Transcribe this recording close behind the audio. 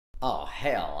Oh,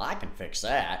 hell, I can fix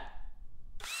that.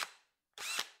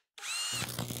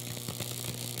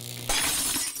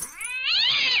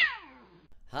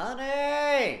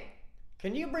 Honey!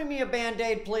 Can you bring me a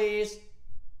Band-Aid, please?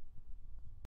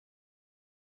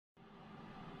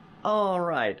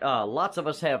 Alright, lots of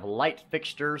us have light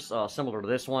fixtures similar to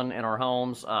this one in our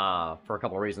homes for a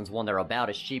couple of reasons. One, they're about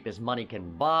as cheap as money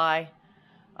can buy,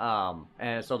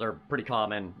 and so they're pretty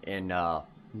common in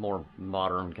more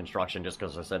modern construction just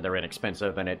because, as I said, they're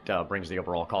inexpensive and it brings the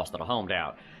overall cost of the home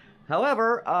down.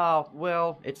 However,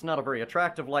 well, it's not a very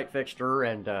attractive light fixture,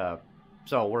 and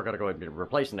so we're going to go ahead and be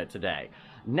replacing it today.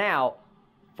 Now,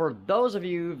 for those of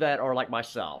you that are like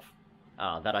myself,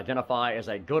 that identify as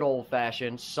a good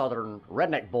old-fashioned southern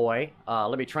redneck boy,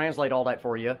 let me translate all that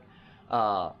for you.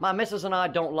 My missus and I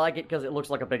don't like it because it looks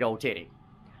like a big old titty.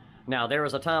 Now, there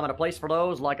is a time and a place for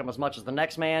those, like them as much as the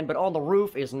next man, but on the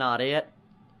roof is not it.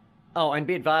 Oh, and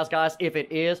be advised, guys, if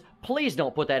it is, please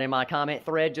don't put that in my comment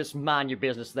thread. Just mind your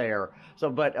business there. So,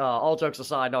 but all jokes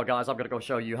aside, no, guys, I'm going to go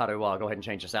show you how to go ahead and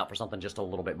change this out for something just a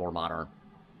little bit more modern.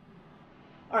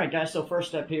 Alright guys, so first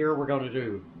step here, we're going to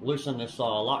do loosen this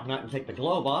lock nut and take the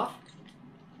globe off.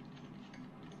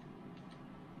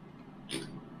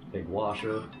 Big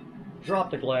washer. Drop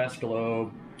the glass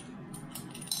globe.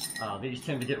 These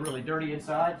tend to get really dirty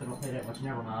inside, so don't pay that much,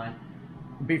 never mind.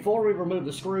 Before we remove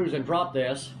the screws and drop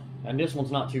this, and this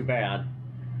one's not too bad,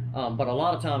 but a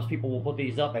lot of times people will put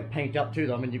these up and paint up to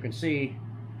them, and you can see,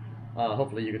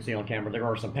 hopefully you can see on camera, there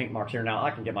are some paint marks here. Now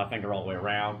I can get my finger all the way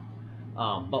around.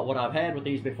 But what I've had with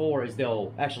these before is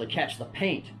they'll actually catch the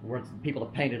paint where people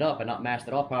have painted up and not masked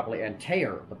it off properly and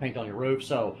tear the paint on your roof.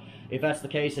 So if that's the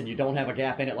case and you don't have a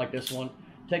gap in it like this one,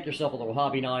 take yourself a little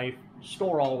hobby knife,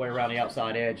 score all the way around the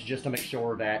outside edge just to make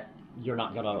sure that you're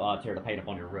not going to tear the paint up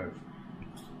on your roof.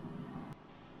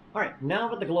 Alright, now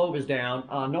that the globe is down,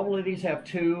 normally these have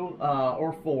 2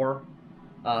 or 4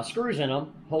 screws in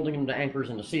them, holding them to anchors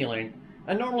in the ceiling.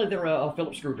 And normally they're a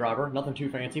Phillips screwdriver, nothing too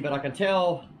fancy, but I can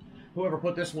tell whoever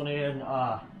put this one in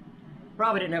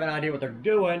probably didn't have an idea what they're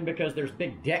doing because there's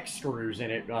big deck screws in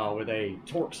it with a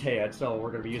Torx head, so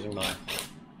we're going to be using my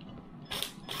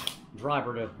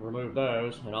driver to remove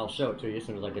those, and I'll show it to you as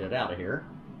soon as I get it out of here.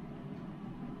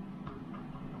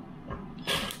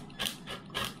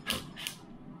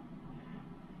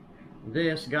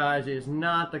 This, guys, is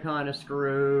not the kind of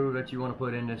screw that you want to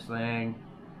put in this thing.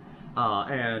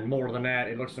 And more than that,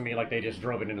 it looks to me like they just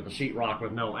drove it into the sheetrock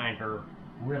with no anchor.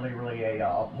 Really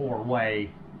a poor way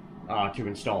to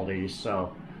install these.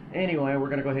 So anyway, we're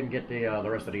going to go ahead and get the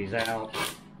rest of these out.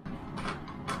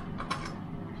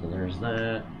 So there's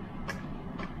that.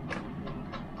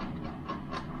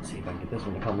 Let's see if I can get this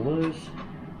one to come loose.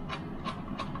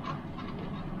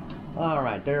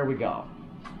 Alright, there we go.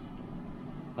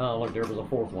 Oh, look, there was a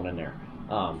 4th one in there.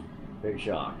 Big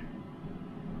shock.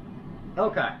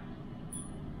 Okay.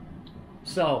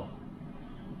 So,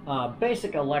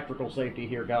 basic electrical safety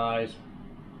here, guys.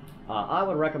 I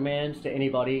would recommend to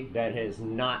anybody that has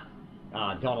not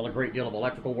done a great deal of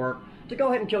electrical work to go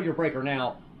ahead and kill your breaker.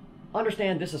 Now,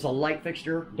 understand this is a light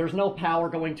fixture. There's no power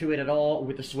going to it at all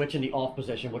with the switch in the off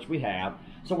position, which we have.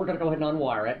 So we're going to go ahead and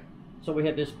unwire it. So we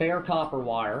have this bare copper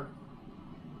wire,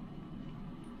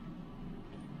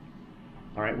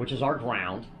 all right, which is our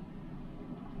ground.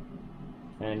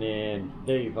 And then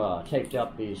they've taped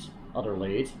up these other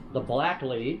leads. The black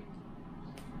lead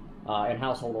in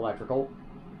household electrical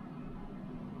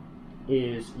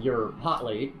is your hot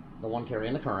lead, the one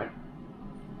carrying the current.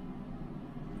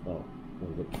 So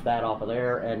we'll get that off of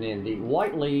there. And then the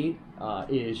white lead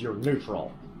is your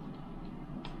neutral.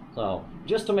 So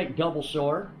just to make double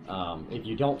sure, if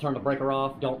you don't turn the breaker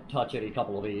off, don't touch a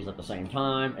couple of these at the same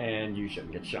time and you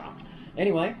shouldn't get shocked.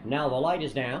 Anyway, now the light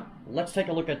is down. Let's take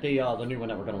a look at the new one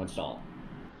that we're going to install.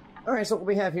 Alright, so what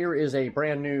we have here is a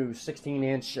brand new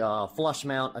 16-inch flush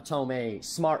mount Atome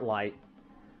smart light.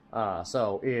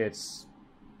 So it's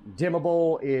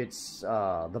dimmable. It's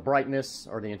the brightness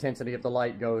or the intensity of the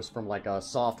light goes from like a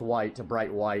soft white to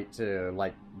bright white to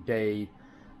like day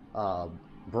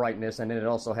brightness, and then it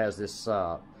also has this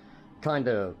kind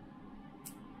of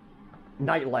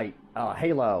nightlight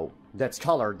halo that's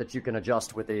colored that you can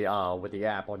adjust with the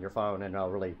app on your phone, and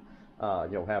really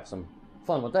you'll have some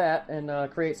fun with that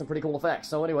and create some pretty cool effects.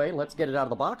 So anyway, let's get it out of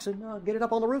the box and get it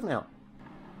up on the roof now.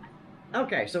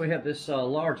 Okay, so we have this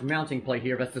large mounting plate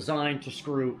here that's designed to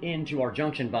screw into our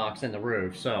junction box in the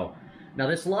roof. So now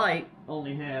this light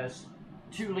only has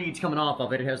 2 leads coming off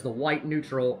of it. It has the white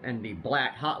neutral and the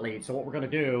black hot lead. So what we're going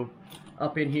to do,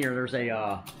 up in here there's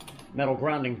a metal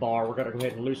grounding bar. We're going to go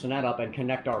ahead and loosen that up and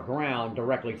connect our ground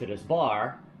directly to this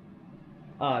bar,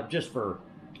 just for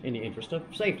in the interest of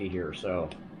safety here. So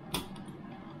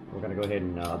we're going to go ahead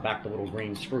and back the little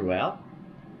green screw out.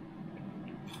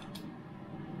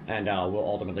 And we'll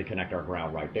ultimately connect our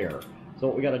ground right there. So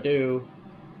what we got to do,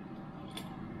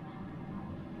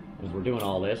 as we're doing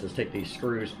all this, is take these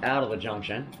screws out of the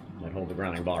junction that hold the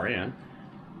grounding bar in.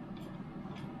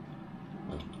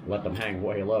 Let them hang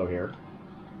way low here.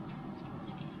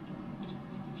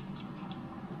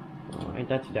 Alright,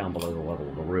 that's down below the level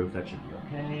of the roof. That should be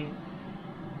okay.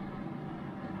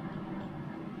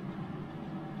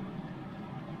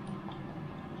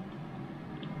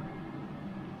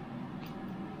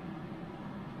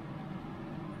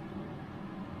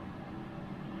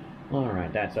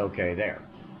 Alright, that's okay there.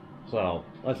 So,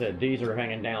 like I said, these are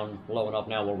hanging down low enough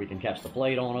now where we can catch the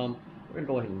plate on them. We're going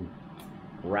to go ahead and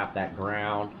wrap that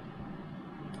ground.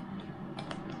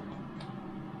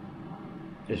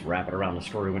 Just wrap it around the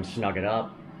screw and snug it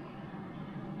up.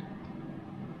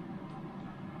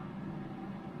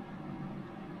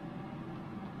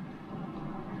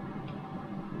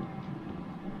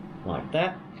 Like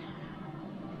that.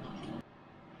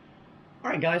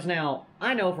 Alright guys, now,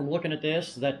 I know from looking at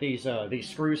this that these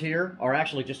screws here are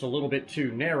actually just a little bit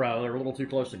too narrow. They're a little too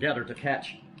close together to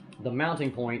catch the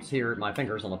mounting points here at my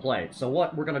fingers on the plate. So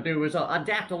what we're going to do is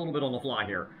adapt a little bit on the fly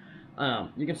here.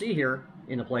 You can see here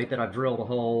in the plate that I've drilled a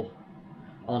hole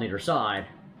on either side.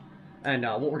 And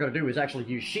what we're going to do is actually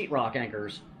use sheetrock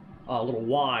anchors a little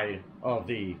wide of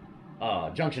the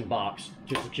junction box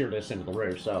to secure this into the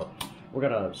roof. So we're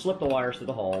going to slip the wires through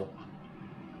the hole.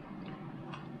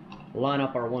 Line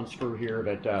up our one screw here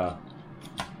that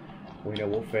we know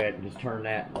will fit, and just turn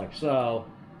that like so.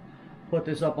 Put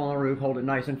this up on the roof, hold it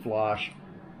nice and flush,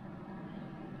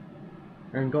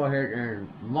 and go ahead and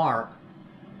mark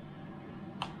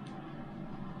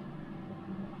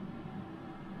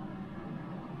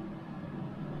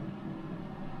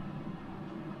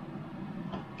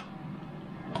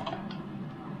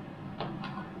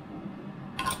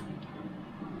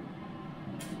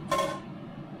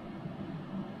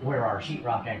where our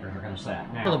sheetrock anchors are going to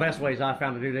set. Now, one of the best ways I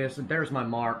found to do this, there's my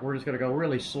mark. We're just going to go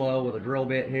really slow with a drill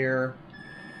bit here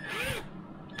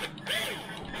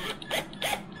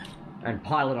and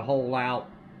pilot a hole out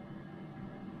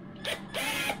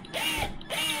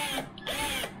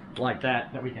like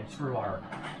that we can screw our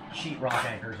sheetrock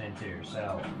anchors into.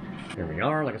 So here we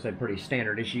are. Like I said, pretty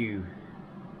standard issue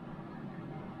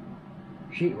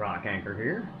sheetrock anchor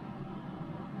here.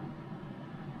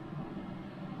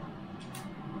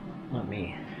 Let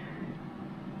me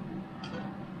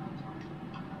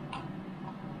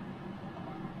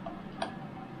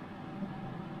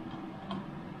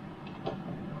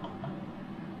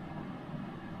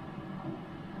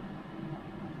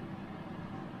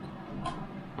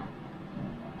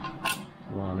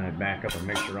line that back up and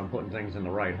make sure I'm putting things in the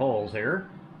right holes here.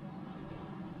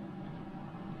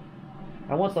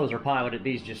 And once those are piloted,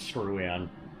 these just screw in.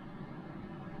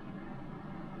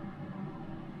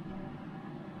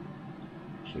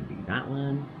 Should be that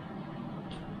one.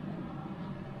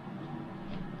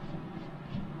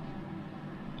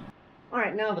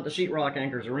 Alright, now that the sheetrock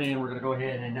anchors are in, we're going to go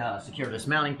ahead and secure this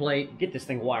mounting plate. Get this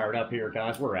thing wired up here,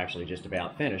 guys. We're actually just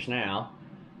about finished now.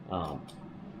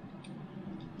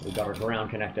 We've got our ground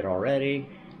connected already.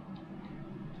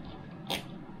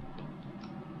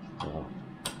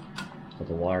 Put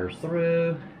the wires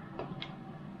through.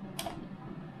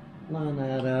 Line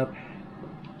that up.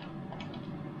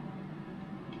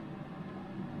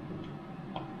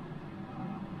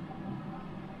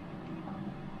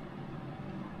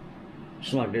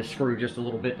 Snug this screw just a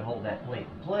little bit to hold that plate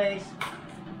in place.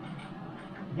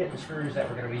 Get the screws that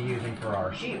we're going to be using for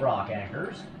our sheetrock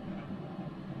anchors.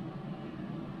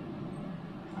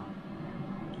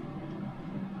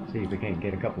 See if we can't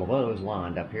get a couple of those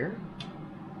lined up here.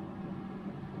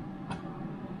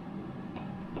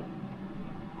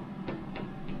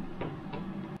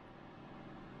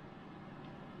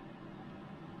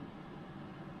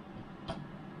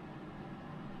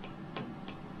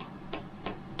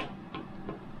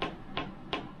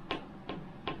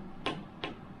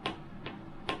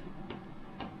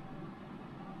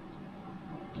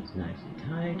 It's nice and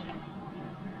tight.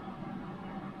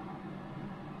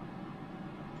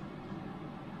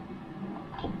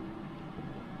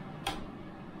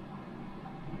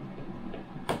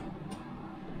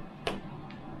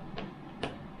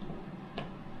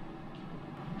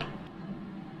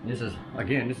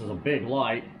 This is a big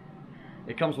light.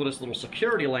 It comes with this little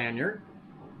security lanyard,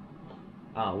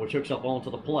 which hooks up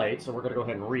onto the plate. So we're going to go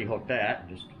ahead and rehook that.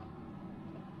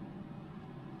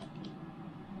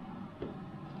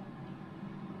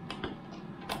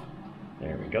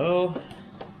 There we go.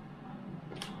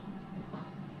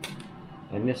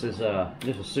 And this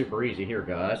is super easy here,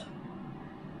 guys.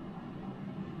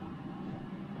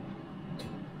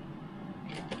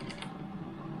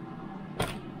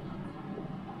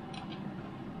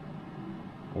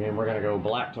 And we're going to go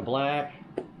black to black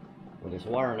with this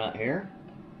wire nut here.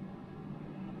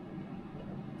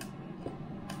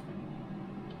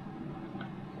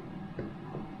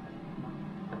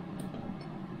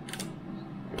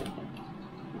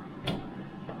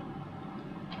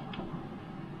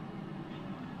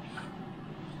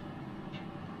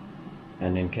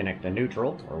 And then connect the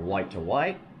neutral, or white to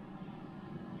white.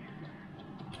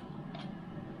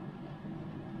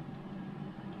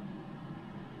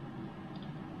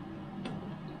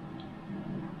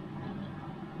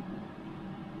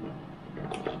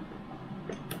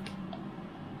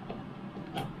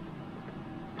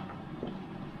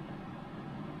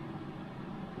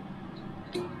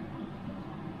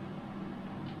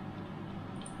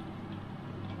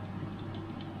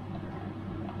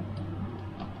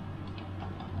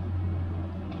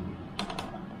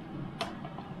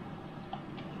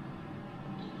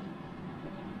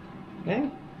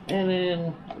 Okay, and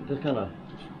then just kind of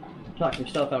knock some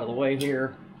stuff out of the way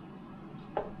here.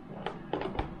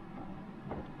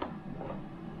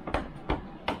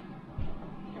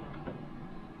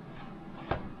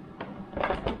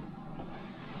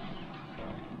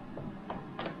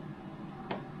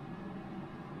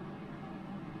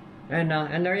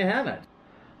 And there you have it.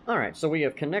 All right, so we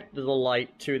have connected the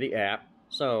light to the app.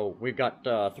 So we've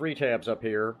got 3 tabs up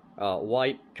here,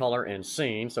 white, color, and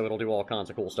scene, so it'll do all kinds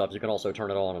of cool stuff. You can also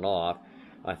turn it on and off,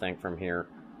 I think, from here.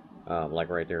 Like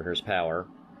right there, here's power.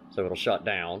 So it'll shut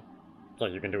down. So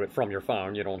you can do it from your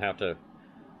phone. You don't have to,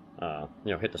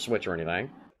 you know, hit the switch or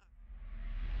anything.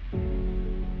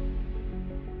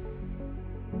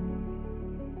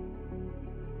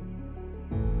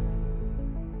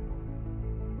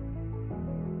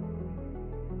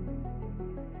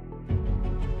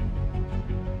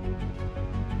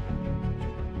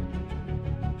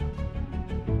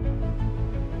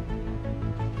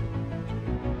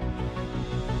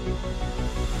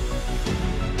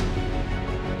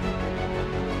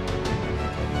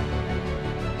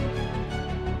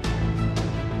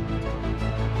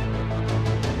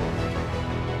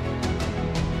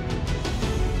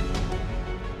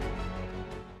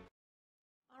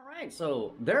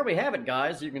 So there we have it,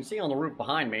 guys. You can see on the roof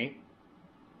behind me,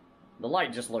 the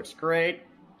light just looks great.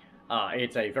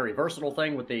 It's a very versatile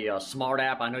thing with the smart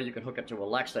app. I know you can hook it to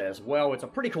Alexa as well. It's a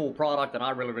pretty cool product, and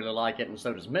I really, really like it, and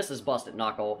so does Mrs.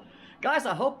 Bustedknuckle. Guys,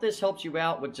 I hope this helps you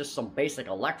out with just some basic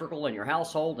electrical in your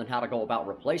household and how to go about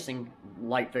replacing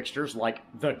light fixtures like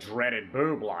the dreaded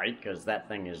Boob light, because that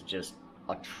thing is just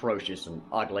atrocious and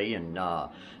ugly, and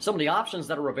some of the options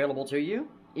that are available to you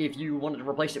if you wanted to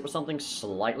replace it with something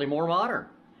slightly more modern.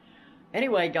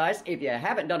 Anyway, guys, if you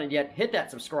haven't done it yet, hit that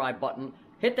subscribe button,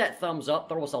 hit that thumbs up,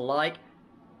 throw us a like,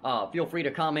 feel free to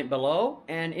comment below,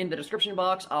 and in the description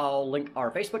box, I'll link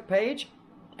our Facebook page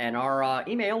and our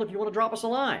email if you want to drop us a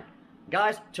line.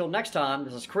 Guys, till next time,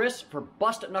 this is Chris for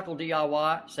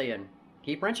Bustedknucklediy saying,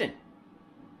 keep wrenching.